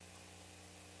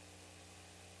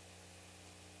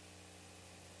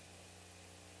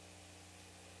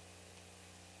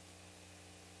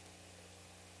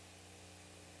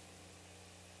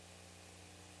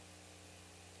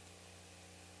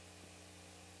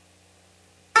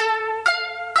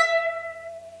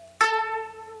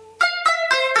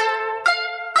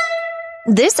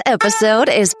This episode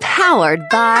is powered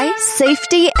by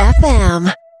Safety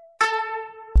FM.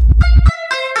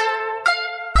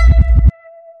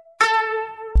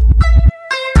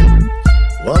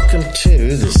 Welcome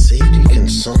to the Safety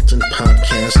Consultant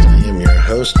Podcast. I am your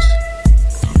host,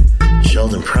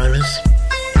 Sheldon Primus.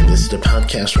 This is the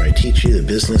podcast where I teach you the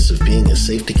business of being a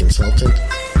safety consultant,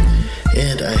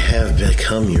 and I have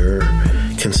become your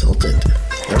consultant.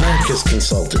 America's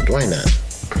consultant, why not?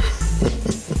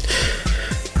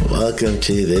 Welcome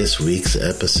to this week's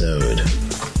episode.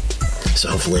 So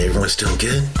hopefully everyone's doing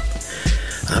good.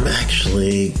 I'm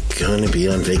actually going to be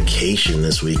on vacation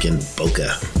this week in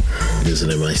Boca,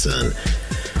 visiting my son.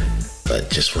 But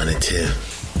just wanted to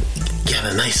get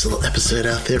a nice little episode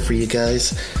out there for you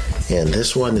guys. And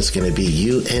this one is going to be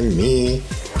you and me.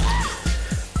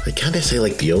 I kind of say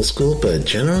like the old school, but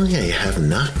generally I have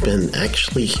not been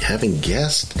actually having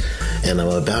guests, and I'm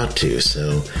about to,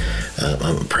 so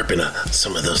I'm prepping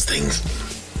some of those things.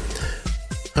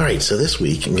 Alright, so this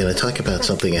week I'm going to talk about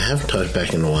something I haven't talked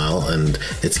about in a while, and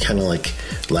it's kind of like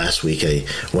last week I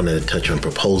wanted to touch on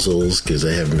proposals, because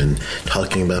I haven't been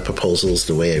talking about proposals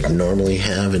the way I normally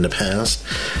have in the past.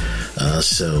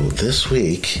 So this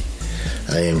week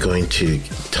I am going to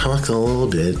talk a little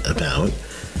bit about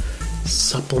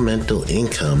supplemental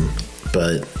income,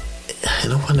 but I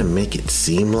don't want to make it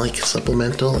seem like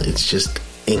supplemental. It's just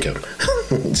income.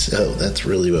 So that's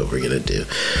really what we're going to do.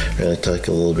 We're going to talk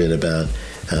a little bit about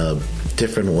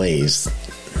different ways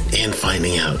and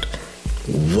finding out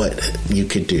what you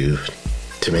could do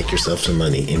to make yourself some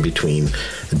money in between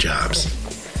jobs.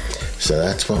 So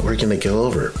that's what we're going to go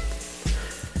over.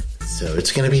 So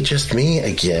it's going to be just me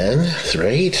again,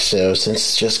 right? So since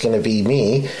it's just going to be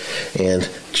me, and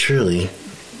truly,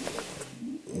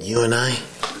 you and I,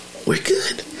 we're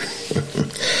good.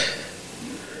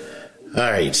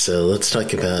 All right, so let's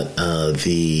talk about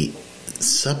the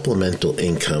supplemental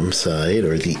income side,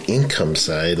 or the income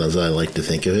side, as I like to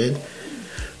think of it.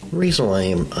 The reason why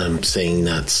I'm saying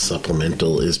not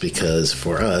supplemental is because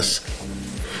for us,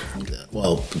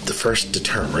 well, the first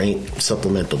term, right?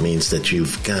 Supplemental means that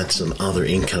you've got some other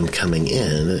income coming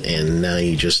in, and now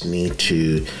you just need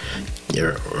to,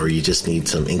 or you just need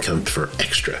some income for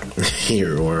extra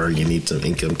here, or you need some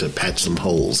income to patch some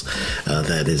holes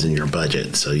that is in your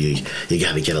budget. So you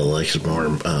got to get a little more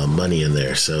money in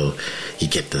there. So you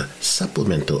get the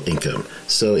supplemental income.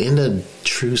 So in the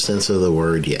true sense of the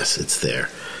word, yes, it's there.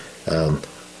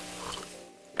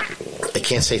 I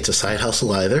can't say it's a side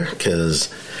hustle either,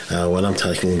 because what I'm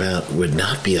talking about would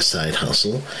not be a side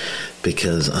hustle,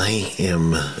 because I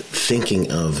am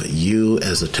thinking of you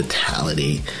as a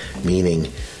totality,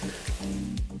 meaning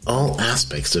all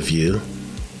aspects of you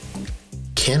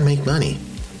can make money,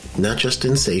 not just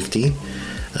in safety,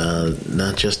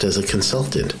 not just as a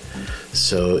consultant.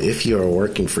 So if you are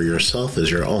working for yourself as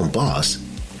your own boss,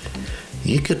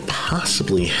 you could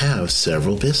possibly have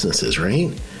several businesses,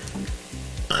 right?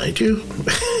 I do.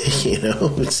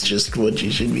 It's just what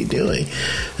you should be doing,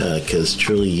 because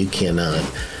truly you cannot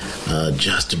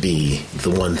just be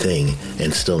the one thing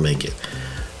and still make it.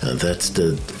 That's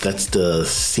the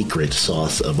secret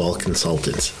sauce of all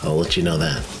consultants. I'll let you know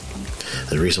that.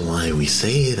 The reason why we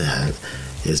say that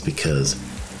is because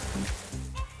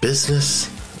business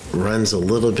runs a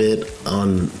little bit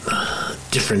on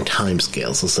different time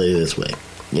scales, let's say it this way.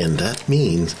 And that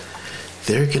means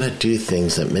they're going to do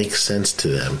things that make sense to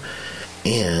them,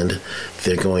 and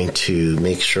they're going to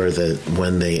make sure that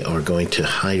when they are going to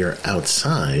hire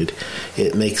outside,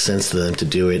 it makes sense to them to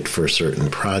do it for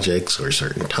certain projects or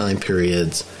certain time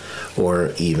periods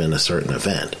or even a certain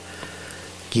event.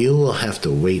 You will have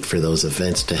to wait for those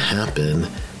events to happen,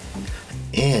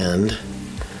 and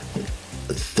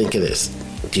think of this.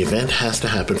 The event has to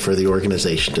happen for the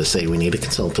organization to say we need a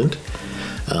consultant,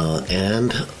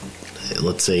 and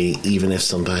let's say even if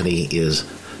somebody is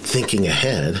thinking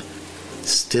ahead,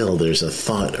 still there's a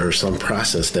thought or some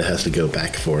process that has to go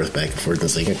back and forth and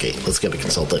saying, okay, let's get a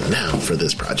consultant now for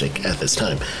this project at this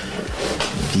time.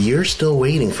 You're still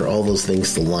waiting for all those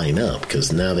things to line up,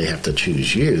 because now they have to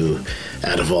choose you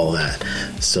out of all that.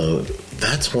 So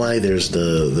that's why there's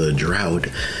the drought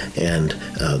and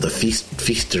the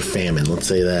feast or famine, let's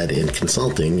say that, in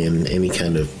consulting, in any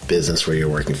kind of business where you're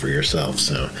working for yourself.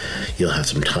 So you'll have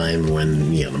some time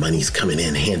when the money's coming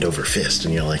in hand over fist,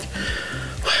 and you're like,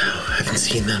 wow, I haven't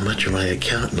seen that much of my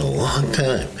account in a long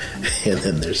time. And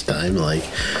then there's time like,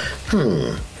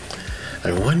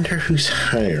 I wonder who's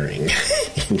hiring.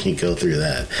 And you go through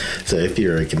that. So if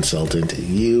you're a consultant,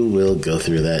 you will go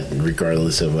through that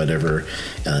regardless of whatever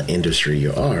industry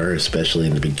you are, especially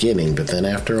in the beginning. But then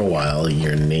after a while,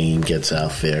 your name gets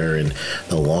out there, and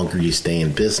the longer you stay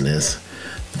in business,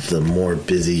 the more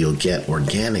busy you'll get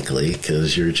organically,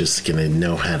 because you're just going to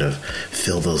know how to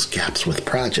fill those gaps with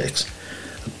projects.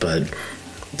 But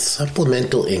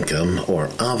supplemental income or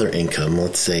other income,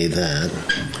 let's say that,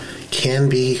 can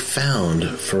be found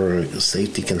for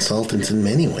safety consultants in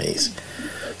many ways.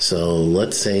 So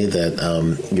let's say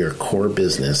that your core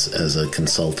business as a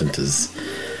consultant is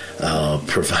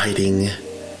providing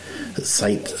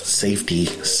site safety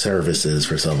services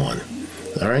for someone.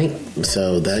 All right,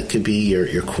 so that could be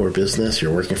your core business.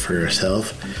 You're working for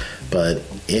yourself, but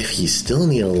if you still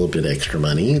need a little bit extra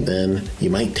money, then you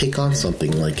might take on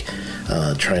something like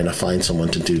trying to find someone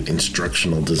to do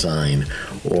instructional design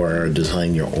or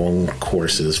design your own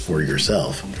courses for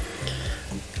yourself.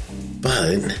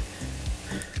 But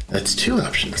that's two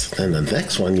options. Then the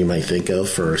next one you might think of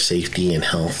for safety and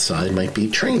health side might be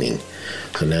training.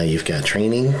 So now you've got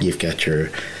training, you've got your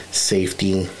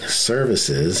safety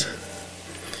services,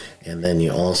 and then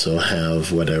you also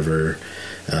have whatever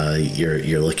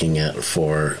you're looking at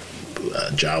for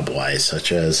job-wise,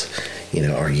 such as,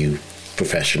 are you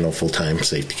professional full-time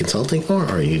safety consulting, or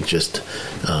are you just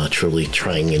truly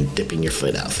trying and dipping your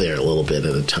foot out there a little bit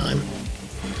at a time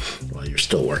while you're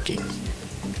still working?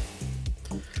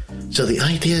 So the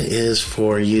idea is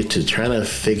for you to try to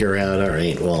figure out, all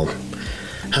right, well,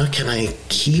 how can I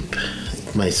keep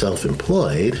myself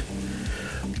employed,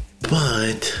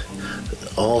 but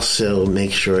also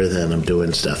make sure that I'm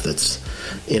doing stuff that's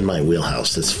in my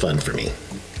wheelhouse, that's fun for me?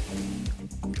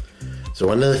 So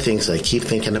one of the things I keep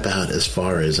thinking about as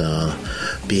far as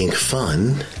being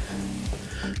fun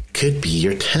could be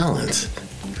your talents.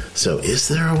 So is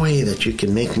there a way that you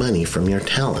can make money from your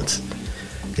talents?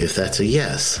 If that's a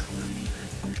yes,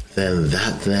 then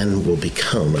that will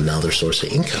become another source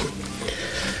of income.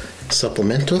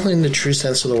 Supplemental in the true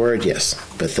sense of the word, yes.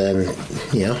 But then,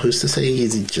 who's to say he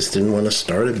just didn't want to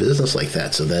start a business like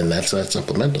that? So then that's not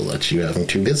supplemental. That's you having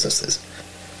two businesses.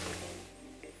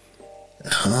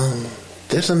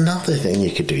 There's another thing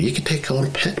you could do. You could take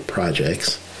on pet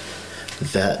projects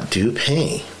that do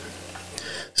pay.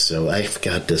 So I've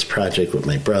got this project with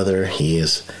my brother. He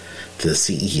is the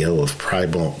CEO of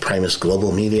Primus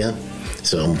Global Media.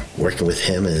 So I'm working with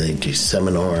him, and they do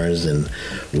seminars and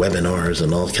webinars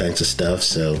and all kinds of stuff.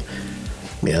 So,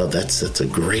 that's a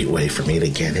great way for me to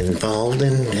get involved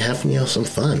and have, some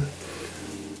fun.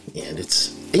 And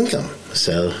it's income.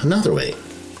 So another way.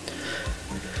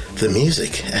 The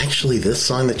music. Actually, this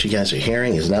song that you guys are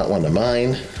hearing is not one of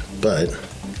mine, but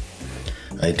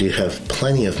I do have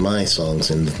plenty of my songs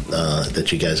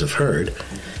that you guys have heard,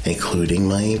 including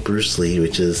my Bruce Lee,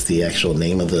 which is the actual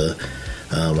name of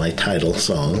my title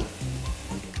song.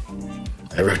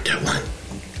 I wrote that one.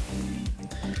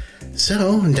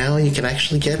 So now you can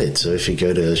actually get it. So if you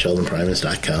go to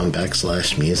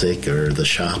sheldonprimus.com/music or the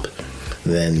shop,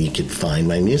 then you can find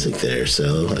my music there.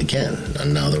 So again,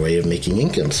 another way of making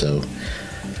income. So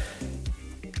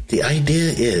the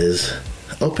idea is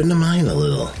open the mind a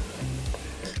little.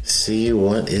 See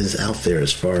what is out there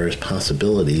as far as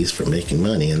possibilities for making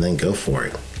money, and then go for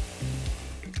it.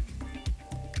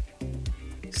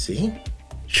 See?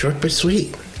 Short but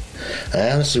sweet.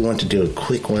 I honestly want to do a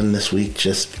quick one this week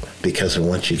just because I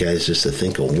want you guys just to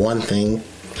think of one thing.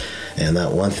 And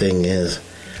that one thing is,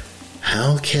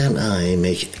 how can I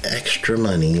make extra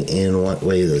money in what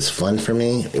way that's fun for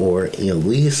me, or at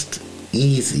least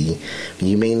easy?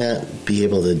 You may not be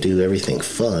able to do everything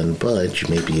fun, but you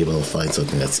may be able to find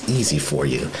something that's easy for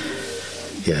you.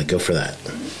 Yeah, go for that.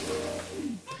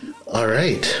 All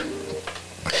right.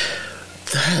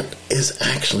 That is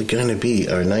actually going to be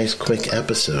our nice quick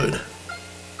episode.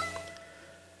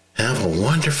 Have a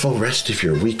wonderful rest of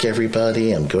your week,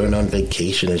 everybody. I'm going on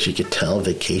vacation. As you can tell,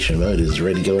 vacation mode is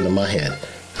ready to go into my head.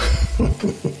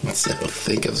 So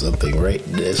think of something right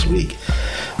this week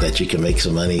that you can make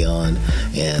some money on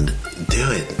and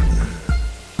do it.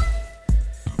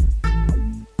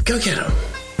 Go get them.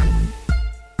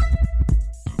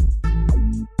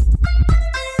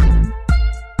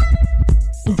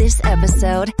 This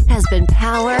episode has been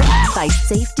powered by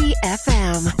Safety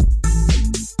FM.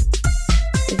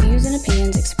 The views and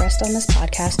opinions expressed on this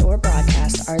podcast or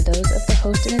broadcast are those of the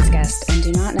host and its guest and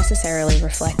do not necessarily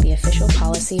reflect the official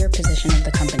policy or position of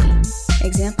the company.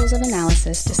 Examples of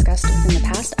analysis discussed within the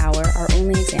past hour are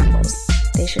only examples.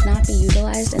 They should not be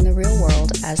utilized in the real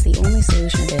world as the only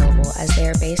solution available, as they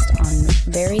are based on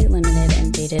very limited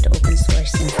and dated open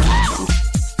source information.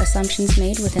 Assumptions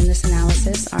made within this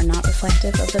analysis are not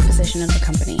reflective of the position of the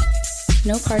company.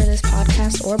 No part of this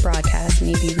podcast or broadcast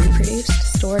may be reproduced,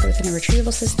 stored within a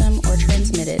retrieval system, or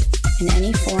transmitted in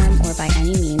any form or by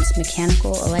any means,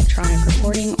 mechanical, electronic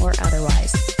recording, or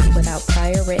otherwise. without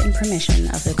prior written permission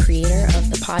of the creator of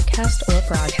the podcast or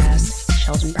broadcast,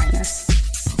 Sheldon Brightness.